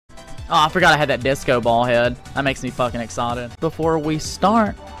Oh, I forgot I had that disco ball head. That makes me fucking excited. Before we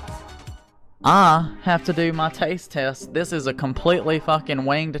start, I have to do my taste test. This is a completely fucking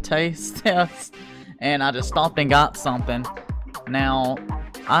winged taste test. And I just stopped and got something. Now,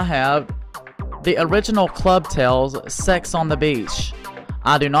 I have the original Club Tales Sex on the Beach.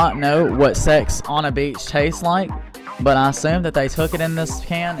 I do not know what sex on a beach tastes like, but I assume that they took it in this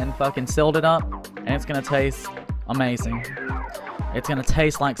can and fucking sealed it up, and it's gonna taste amazing. It's gonna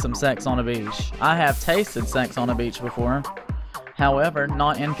taste like some sex on a beach. I have tasted sex on a beach before, however,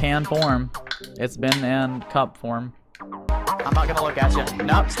 not in can form. It's been in cup form. I'm not gonna look at you.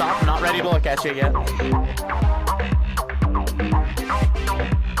 Nope, stop. I'm not ready to look at you yet.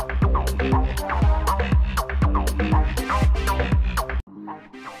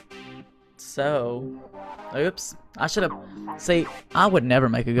 So, oops. I should have. See, I would never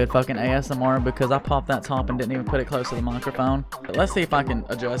make a good fucking ASMR because I popped that top and didn't even put it close to the microphone. But let's see if I can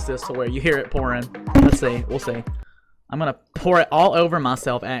adjust this to where you hear it pouring. Let's see. We'll see. I'm gonna pour it all over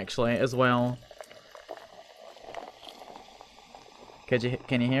myself actually as well. Can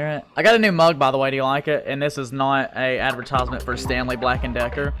you hear it? I got a new mug, by the way. Do you like it? And this is not a advertisement for Stanley Black &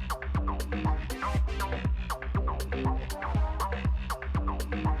 Decker.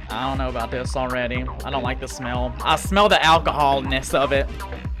 I don't know about this already. I don't like the smell. I smell the alcoholness of it.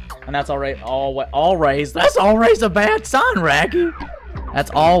 And that's always that's always a bad sign, Raggy.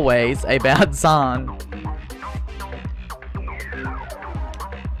 That's always a bad sign.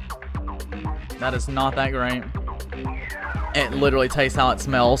 That is not that great. It literally tastes how it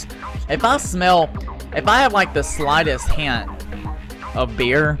smells. If I have like the slightest hint of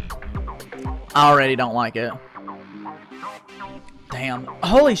beer, I already don't like it. Damn.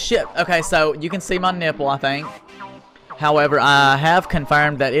 Holy shit. Okay, so you can see my nipple, I think. However, I have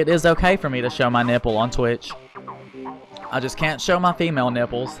confirmed that it is okay for me to show my nipple on Twitch. I just can't show my female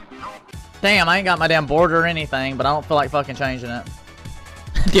nipples. Damn, I ain't got my damn border or anything, but I don't feel like fucking changing it.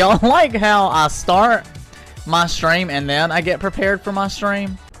 Do y'all like how I start my stream and then I get prepared for my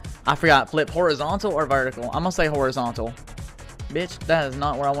stream? I forgot, flip horizontal or vertical? I'm gonna say horizontal. Bitch, that is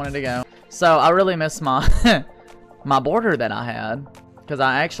not where I wanted to go. So I really miss my my border that I had because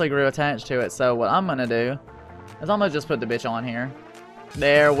I actually grew attached to it. So what I'm gonna do is I'm gonna just put the bitch on here.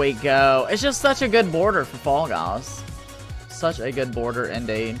 There we go. It's just such a good border for Fall Guys. Such a good border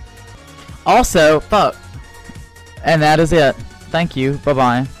indeed. Also, fuck. And that is it. Thank you.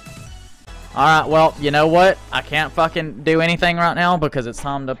 Bye-bye. Alright, well, you know what? I can't fucking do anything right now because it's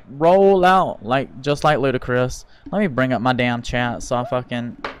time to roll out, just like Ludacris. Let me bring up my damn chat so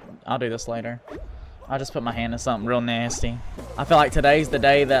I'll do this later. I just put my hand in something real nasty. I feel like today's the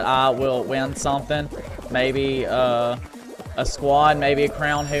day that I will win something. Maybe a squad, maybe a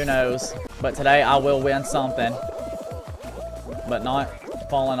crown, who knows. But today I will win something. But not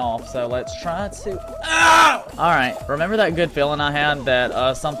falling off, so let's try to. Ow! Alright, remember that good feeling I had that I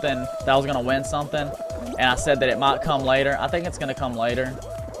was gonna win something, and I said that it might come later? I think it's gonna come later.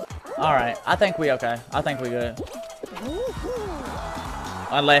 Alright, I think we okay. I think we good.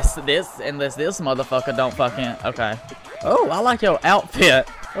 Unless this motherfucker don't fucking okay. Oh, I like your outfit.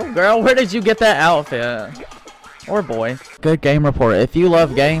 Oh girl, where did you get that outfit? Or boy. Good Game Report. If you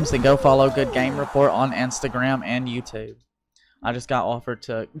love games, then go follow Good Game Report on Instagram and YouTube. I just got offered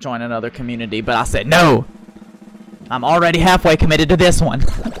to join another community, but I said no! I'm already halfway committed to this one.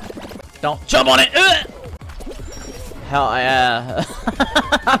 Don't jump on it! Hell yeah.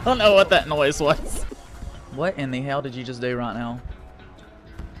 I don't know what that noise was. What in the hell did you just do right now?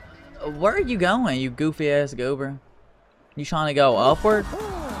 Where are you going, you goofy ass goober? You trying to go upward?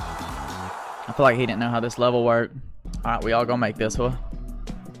 I feel like he didn't know how this level worked. Alright, we all gonna make this, huh?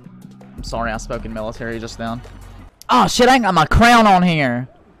 I'm sorry I spoke in military just then. Oh shit, I ain't got my crown on here.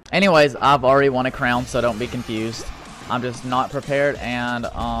 Anyways, I've already won a crown, so don't be confused. I'm just not prepared, and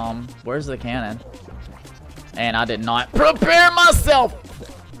where's the cannon? And I did not prepare myself.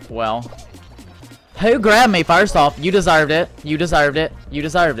 Well, who grabbed me first off? You deserved it. You deserved it. You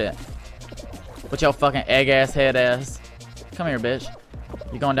deserved it. With your fucking egg ass head ass. Come here, bitch.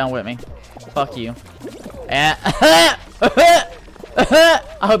 You going down with me? Fuck you. And I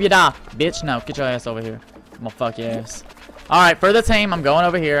hope you die, bitch. No, get your ass over here. I'm gonna fuck your ass. Alright, for the team, I'm going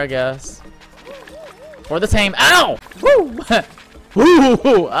over here, I guess. For the team. Ow! Woo!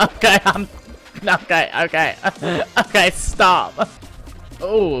 Woo! Okay, okay. Okay, stop.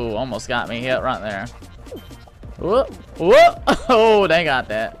 Oh, almost got me hit right there. Whoop! Whoop! Oh, they got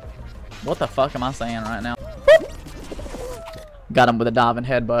that. What the fuck am I saying right now? Whoop. Got him with a diving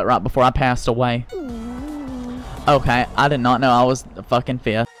headbutt right before I passed away. Okay, I did not know I was the fucking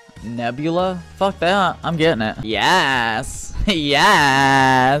fifth. Nebula? Fuck that. I'm getting it. Yes.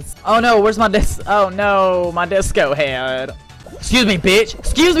 Yes. Oh no, where's my oh no, my disco head. Excuse me, bitch.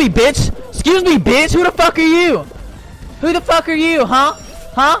 Excuse me, bitch. Excuse me, bitch. Who the fuck are you? Who the fuck are you, huh?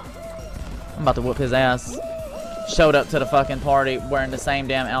 Huh? I'm about to whoop his ass. Showed up to the fucking party wearing the same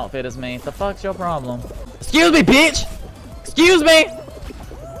damn outfit as me. The fuck's your problem? Excuse me, bitch. Excuse me.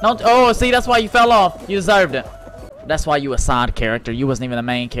 Don't. Oh, see, that's why you fell off. You deserved it. That's why you a side character. You wasn't even the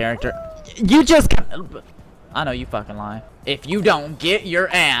main character. You just. I know you fucking lying. If you don't get your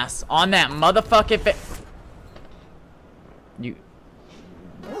ass on that motherfucking you.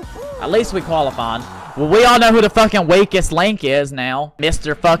 At least we qualified. Well, we all know who the fucking weakest link is now.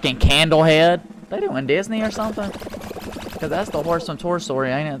 Mr. fucking Candlehead. They doing Disney or something? Cause that's the horse from Toy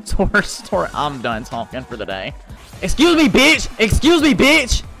Story, ain't it? Toy Story. I'm done talking for the day. Excuse me, bitch. Excuse me,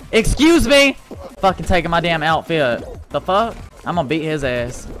 bitch. Excuse me. Fucking taking my damn outfit. The fuck? I'm gonna beat his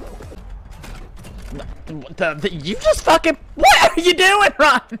ass. You just fucking. What are you doing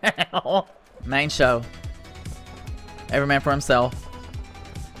right now? Main show. Every man for himself.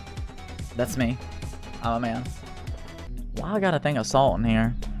 That's me. I'm a man. Why I got a thing of salt in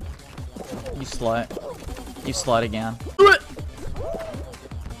here? You slut. You slut again. Do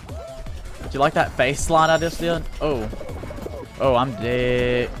you like that face slide I just did? Oh. Oh, I'm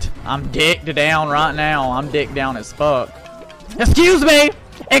dicked. I'm dicked down right now. I'm dicked down as fuck. Excuse me!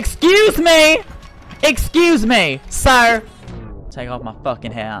 Excuse me! Excuse me, sir! Take off my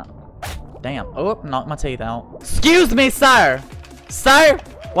fucking hat. Damn. Oh, knocked my teeth out. Excuse me, sir! Sir!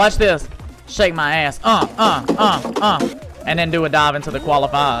 Watch this. Shake my ass. And then do a dive into the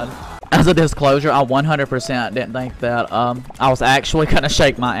qualified. As a disclosure, I 100% didn't think that I was actually gonna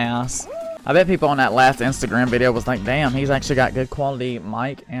shake my ass. I bet people on that last Instagram video was like, damn, he's actually got good quality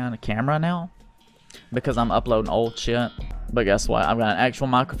mic and a camera now. Because I'm uploading old shit. But guess what? I've got an actual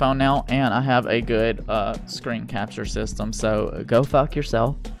microphone now, and I have a good screen capture system. So go fuck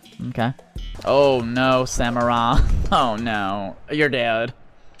yourself. Okay. Oh no, Samurai. Oh no. You're dead.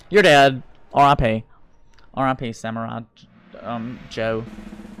 You're dead. R.I.P. R.I.P. Samurai Joe.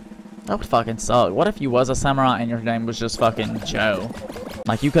 That would fucking suck. What if you was a samurai and your name was just fucking Joe?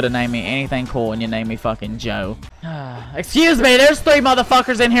 Like, you could have named me anything cool and you named me fucking Joe. Excuse me, there's 3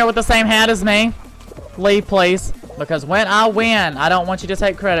 motherfuckers in here with the same hat as me. Leave, please. Because when I win, I don't want you to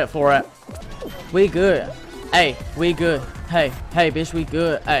take credit for it. We good. Hey, we good. Hey, hey, bitch, we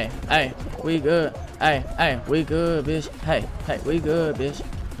good. Hey, hey, we good. Hey, hey, we good, bitch. Hey, hey, we good, bitch.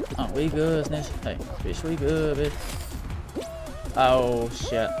 We good, snitch. Hey, bitch, we good, bitch. Oh,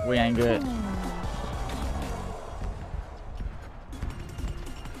 shit. We ain't good.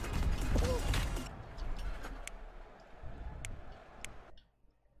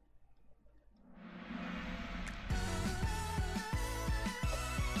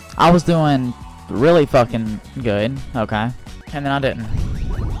 I was doing really fucking good, okay? And then I didn't.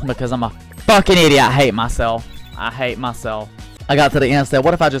 Because I'm a fucking idiot. I hate myself. I hate myself. I got to the end and said,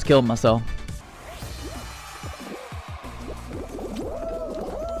 what if I just killed myself?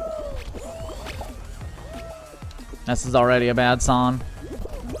 This is already a bad song.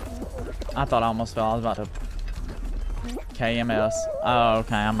 I thought I almost fell. I was about to KMS. Oh,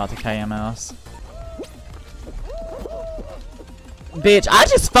 okay. I'm about to KMS. Bitch, I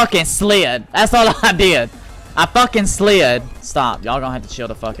just fucking slid. That's all I did. I fucking slid. Stop. Y'all gonna have to chill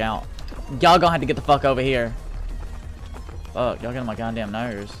the fuck out. Y'all gonna have to get the fuck over here. Fuck, y'all get on my goddamn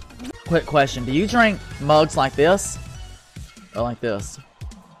nerves. Quick question. Do you drink mugs like this? Or like this?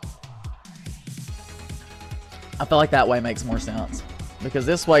 I feel like that way makes more sense. Because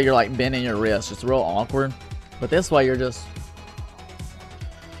this way you're like bending your wrist. It's real awkward. But this way you're just...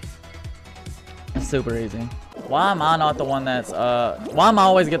 It's super easy. Why am I not the one that's, why am I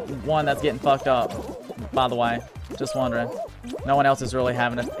always the one that's getting fucked up? By the way. Just wondering. No one else is really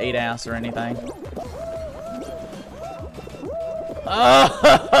having to eat ass or anything.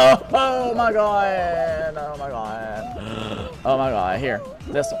 Oh my god. Oh my god. Oh my god. Here.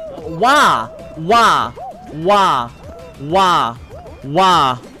 This. Why? Why? Why? Why?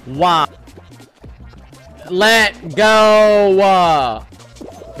 Why? Why? Let go.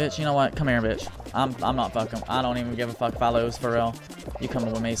 Bitch, you know what? Come here, bitch. I'm not fucking. I don't even give a fuck if I lose for real. You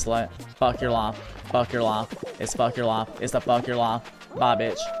coming with me, slut? Fuck your life. Fuck your life. It's fuck your life. It's the fuck your life. Bye,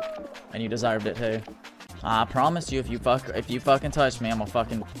 bitch. And you deserved it too. I promise you, if you fucking touch me, I'm gonna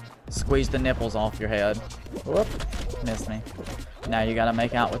fucking squeeze the nipples off your head. Whoop. Missed me. Now you gotta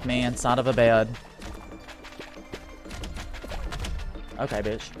make out with me inside of a bed. Okay,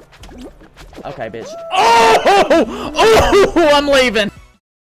 bitch. Okay, bitch. Oh! Oh! I'm leaving.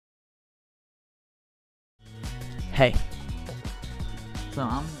 Hey. So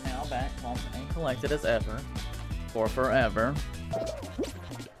I'm now back home and collected as ever. For forever.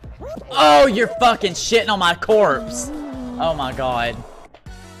 Oh, you're fucking shitting on my corpse. Oh my god.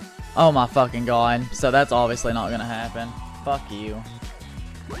 Oh my fucking god. So that's obviously not gonna happen. Fuck you.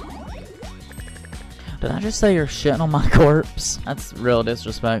 Did I just say you're shitting on my corpse? That's real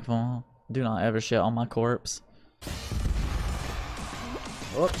disrespectful. Do not ever shit on my corpse.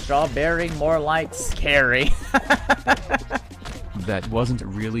 Oops, strawberry, more like scary. That wasn't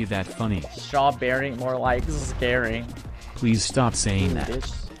really that funny. Strawberry, more like scary. Please stop saying that.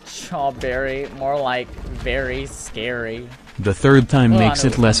 Bitch. Strawberry, more like very scary. The third time makes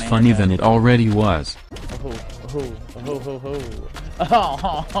it less funny than it already was.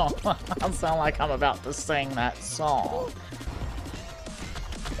 Oh, I sound like I'm about to sing that song.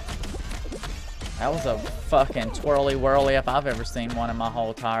 That was a fucking twirly whirly if I've ever seen one in my whole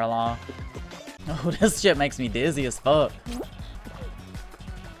entire life. Oh, this shit makes me dizzy as fuck.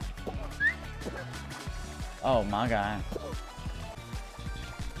 Oh my god.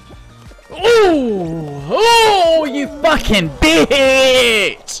 Ooh! Oh, you fucking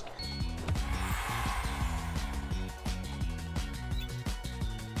bitch!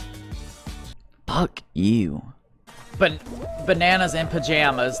 Fuck you. But bananas in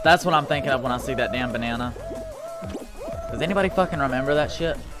pajamas. That's what I'm thinking of when I see that damn banana. Does anybody fucking remember that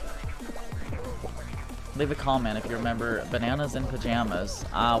shit? Leave a comment if you remember bananas in pajamas.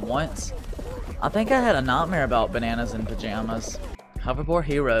 I think I had a nightmare about bananas in pajamas. Hoverboard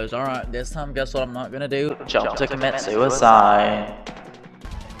heroes. Alright, this time guess what I'm not gonna do? Jump to commit suicide.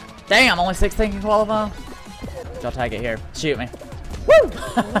 Damn, only 16 can qualify? Y'all take it here. Shoot me. Woo!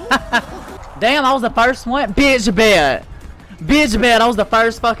 Damn, I was the first one. Bitch bet. Bitch bet, I was the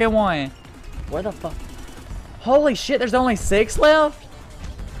first fucking one. Where the fuck? Holy shit, there's only 6 left?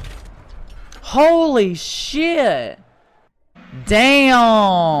 Holy shit.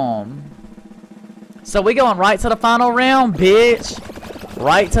 Damn. So we going right to the final round, bitch.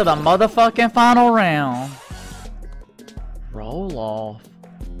 Right to the motherfucking final round. Roll off.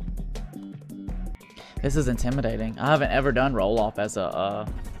 This is intimidating. I haven't ever done roll off as a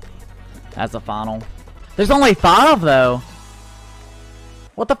final. There's only 5 though.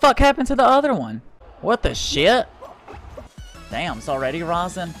 What the fuck happened to the other one? What the shit? Damn, it's already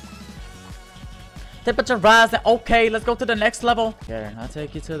rising. Temperature rising. Okay, let's go to the next level. Here, I'll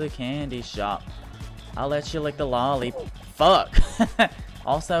take you to the candy shop. I'll let you lick the lolly. Fuck.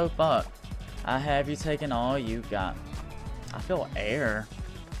 Also, fuck. I have you taken all you got. I feel air.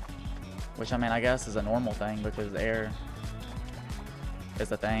 Which, I mean, I guess is a normal thing because air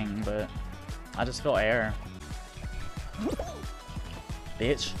is a thing, but I just feel air.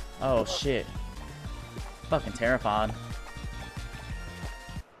 Bitch. Oh, shit. Fucking terrified.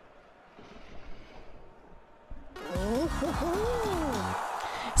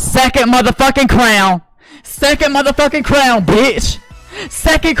 Second motherfucking crown. Second motherfucking crown, bitch.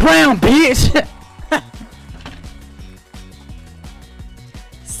 Second crown, bitch.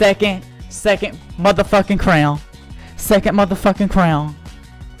 Second motherfucking crown. Second motherfucking crown.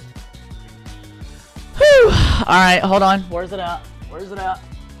 Whew. Alright, hold on. Where's it at? Where's it at?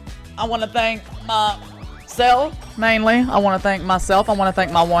 I want to thank myself, mainly. I want to thank myself. I want to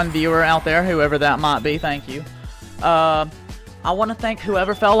thank my one viewer out there, whoever that might be. Thank you. I want to thank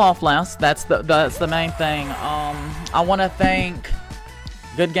whoever fell off last. That's the main thing. I want to thank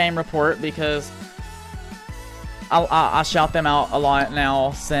Good Game Report because I shout them out a lot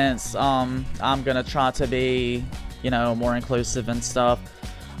now since I'm gonna try to be, you know, more inclusive and stuff.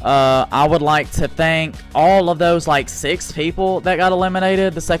 I would like to thank all of those like 6 people that got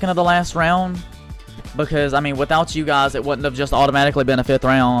eliminated the second of the last round, because I mean without you guys it wouldn't have just automatically been a 5th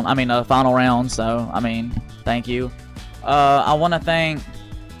round. I mean a final round. So I mean thank you. I want to thank,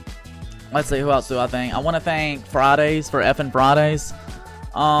 let's see, who else do I thank? I want to thank Fridays for effing Fridays.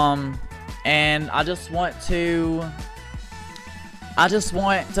 And I just want to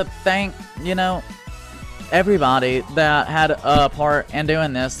thank, you know, everybody that had a part in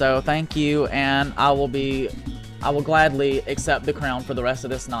doing this. So thank you, and I will gladly accept the crown for the rest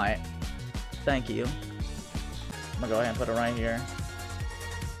of this night. Thank you. I'm gonna go ahead and put it right here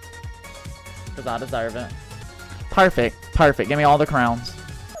because I deserve it. Perfect. Perfect. Give me all the crowns.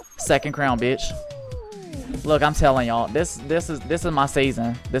 Second crown, bitch. Look, I'm telling y'all, this is my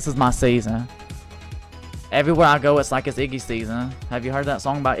season. This is my season. Everywhere I go, it's like it's Iggy season. Have you heard that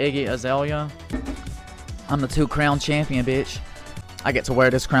song by Iggy Azalea? I'm the 2-crown champion, bitch. I get to wear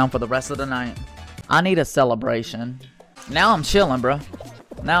this crown for the rest of the night. I need a celebration. Now I'm chilling, bruh.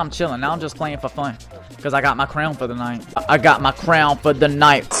 Now I'm chilling. Now I'm just playing for fun. Because I got my crown for the night. I got my crown for the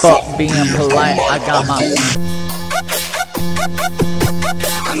night. Fuck being polite. I got my...